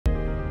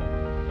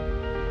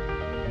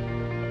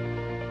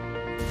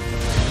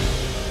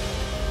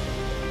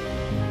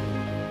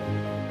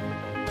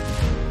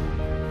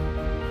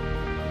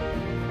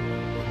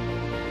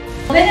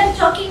When I'm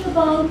talking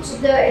about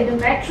the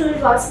endometrial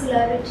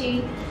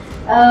vascularity,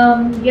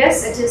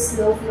 yes, it is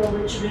slow flow,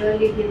 which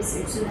really gives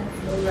excellent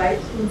flow right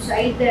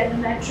inside the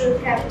endometrial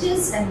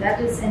cavities, and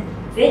that is a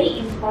very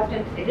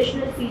important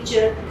additional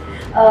feature,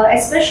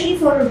 especially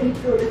for a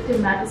reproductive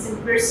medicine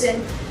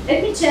person.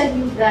 Let me tell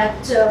you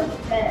that,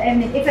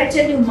 if I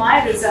tell you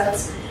my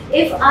results,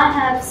 if I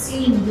have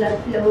seen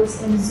blood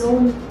flows in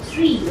zone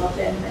 3 of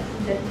the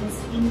endometrium, that means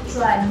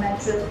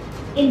intra-endometrial,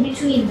 in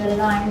between the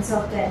lines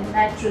of the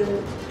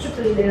endometrial,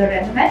 triple layer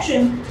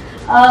endometrium,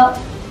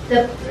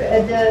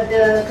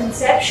 the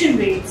conception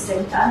rates, the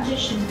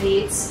implantation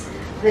rates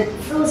with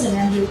frozen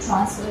embryo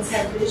transfers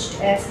have reached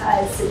as high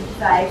as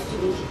 75 to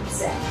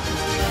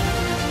 80%.